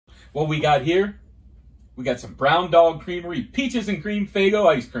What we got here, we got some Browndog Creamery Peaches and Cream Faygo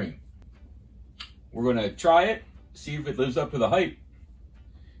ice cream. We're going to try it, see if it lives up to the hype.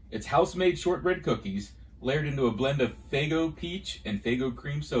 It's house-made shortbread cookies layered into a blend of Faygo peach and Faygo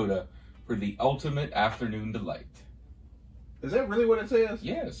cream soda for the ultimate afternoon delight. Is that really what it says?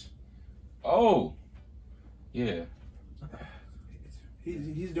 Yes. Oh. Yeah.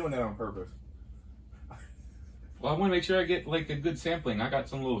 He's doing that on purpose. Well, I want to make sure I get like a good sampling. I got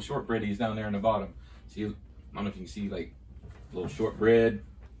some little shortbreadies down there in the bottom. See, I don't know if you can see like little shortbread.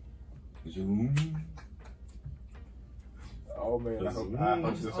 Zoom. Oh man, I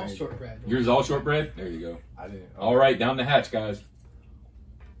hope this is all shortbread. Yours is all shortbread? There you go. I didn't. Okay. All right, down the hatch, guys.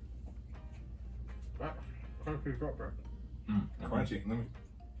 Crunchy shortbread. Crunchy.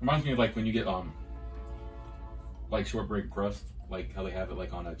 Reminds me of like when you get like shortbread crust, like how they have it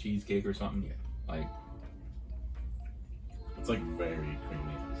like on a cheesecake or something. Yeah. Like it's like very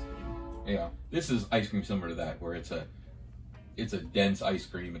creamy. Yeah, this is ice cream similar to that, where it's a dense ice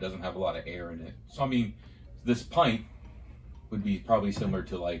cream. It doesn't have a lot of air in it. So I mean, this pint would be probably similar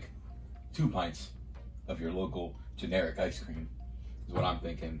to like 2 pints of your local generic ice cream, is what I'm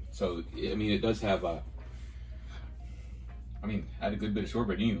thinking. So I mean, it does have a. I mean, had a good bit of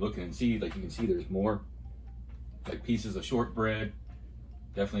shortbread. You can look and see, like you can see, there's more like pieces of shortbread.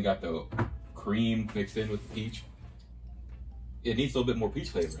 Definitely got the cream mixed in with the peach. It needs a little bit more peach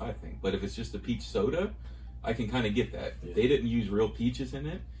flavor, I think. But if it's just a peach soda, I can kind of get that. Yeah. They didn't use real peaches in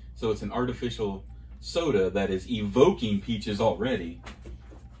it, so it's an artificial soda that is evoking peaches already.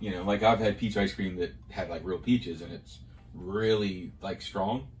 You know, like I've had peach ice cream that had like real peaches, and it's really like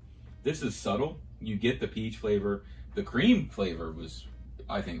strong. This is subtle. You get the peach flavor. The cream flavor was,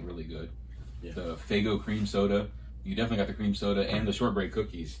 I think, really good. Yeah. The Faygo cream soda. You definitely got the cream soda and the shortbread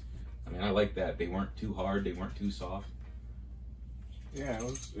cookies. I mean, I like that. They weren't too hard. They weren't too soft. Yeah,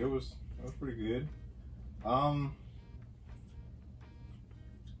 it was pretty good. No,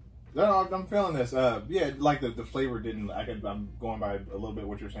 I'm feeling this. Yeah, like the flavor didn't. I'm going by a little bit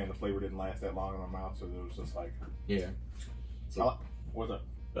what you're saying. The flavor didn't last that long in my mouth, so it was just like. Yeah. So what's up?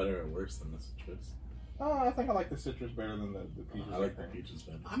 Better or worse than the citrus? I think I like the citrus better than the peaches. I like the peaches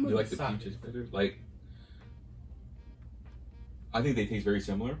better. You like the peaches better? Like, I think they taste very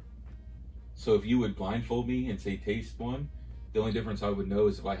similar. So if you would blindfold me and say taste one, the only difference I would know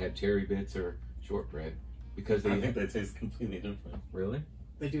is if I had cherry bits or shortbread, because I think they taste completely different. Really?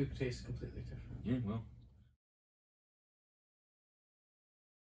 They do taste completely different. Yeah, well.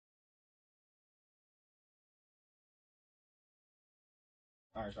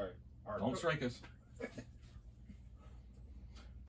 All right, sorry. Don't strike us.